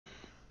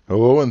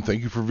Hello and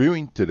thank you for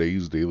viewing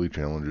today's daily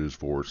challenges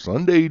for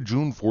Sunday,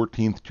 June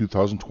 14th,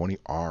 2020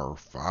 are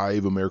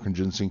 5 American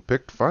Ginseng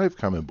picked, 5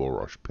 common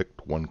Bulrush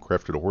picked, 1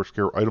 crafted a horse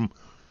care item,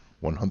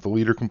 1 hunt the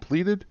leader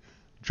completed,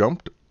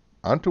 jumped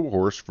onto a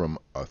horse from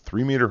a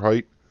 3-meter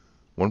height,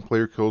 1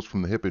 player kills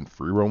from the hip in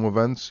free roam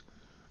events,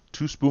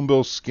 2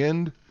 spoonbills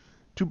skinned,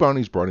 2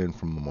 bounties brought in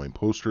from the Moines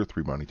poster,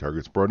 3 bounty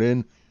targets brought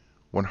in,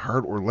 1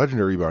 hard or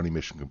legendary bounty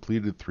mission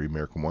completed, 3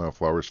 American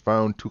wildflowers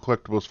found, 2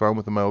 collectibles found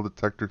with a metal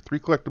detector, 3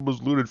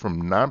 collectibles looted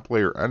from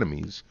non-player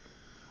enemies,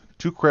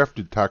 2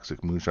 crafted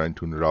toxic moonshine,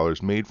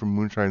 $200 made from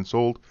moonshine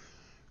sold,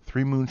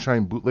 3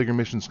 moonshine bootlegger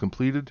missions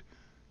completed,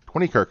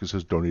 20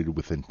 carcasses donated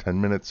within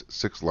 10 minutes,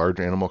 6 large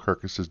animal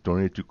carcasses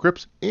donated to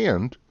crypts,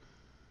 and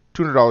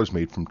 $200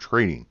 made from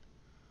trading.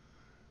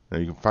 Now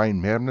you can find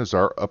Madam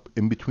Nazar up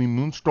in between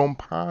Moonstone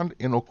Pond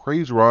and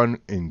O'Crea's Run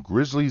in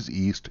Grizzlies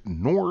East,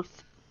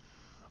 north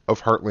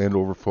of Heartland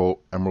Overflow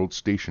Emerald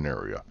Station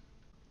area.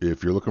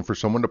 If you're looking for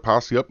someone to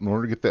posse up in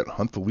order to get that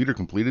Hunt the Leader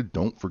completed,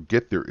 don't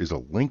forget there is a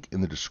link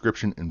in the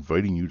description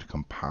inviting you to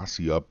come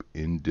posse up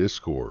in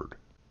Discord.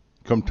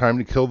 Come time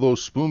to kill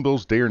those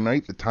spoonbills day or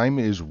night, the time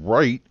is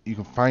right. You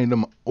can find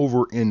them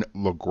over in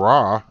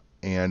LaGras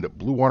and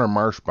Blue Water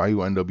Marsh Bayou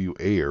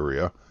NWA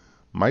area.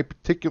 My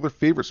particular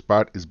favorite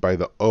spot is by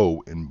the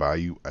O in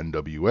Bayou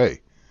NWA.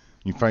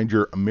 You find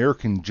your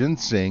American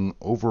Ginseng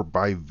over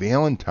by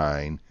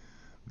Valentine.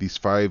 These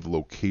 5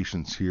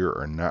 locations here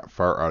are not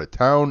far out of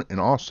town, and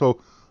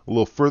also a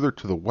little further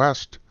to the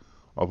west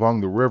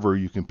along the river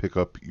you can pick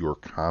up your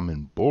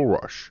common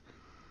bulrush.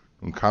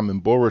 And common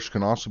bulrush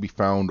can also be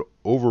found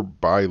over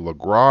by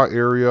LaGras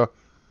area.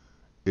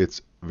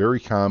 It's very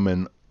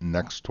common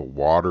next to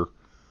water.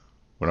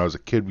 When I was a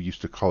kid we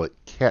used to call it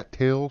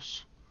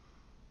cattails,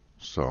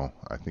 so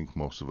I think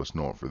most of us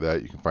know it for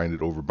that. You can find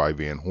it over by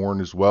Van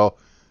Horn as well.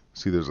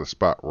 See, there's a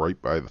spot right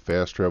by the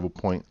fast travel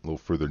point, a little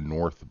further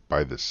north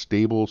by the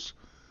stables.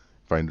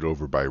 Find it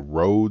over by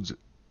Rhodes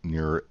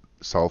near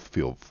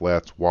Southfield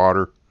Flats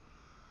Water.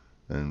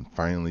 And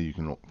finally, you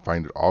can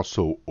find it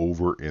also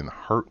over in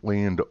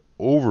Heartland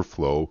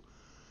Overflow.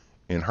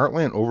 In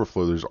Heartland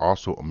Overflow, there's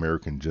also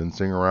American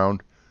Ginseng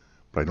around,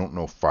 but I don't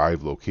know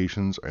 5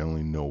 locations. I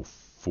only know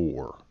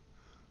 4,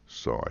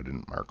 so I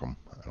didn't mark them.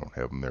 I don't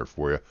have them there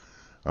for you.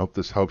 I hope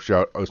this helps you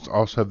out. I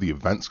also have the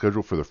event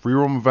schedule for the free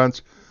roam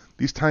events.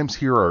 These times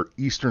here are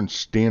Eastern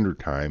Standard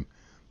Time.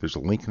 There's a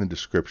link in the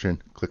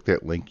description. Click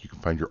that link. You can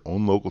find your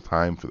own local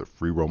time for the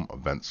free roam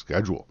event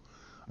schedule.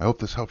 I hope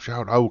this helps you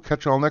out. I will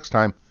catch you all next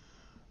time.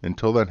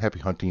 Until then,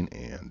 happy hunting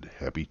and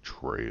happy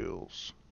trails.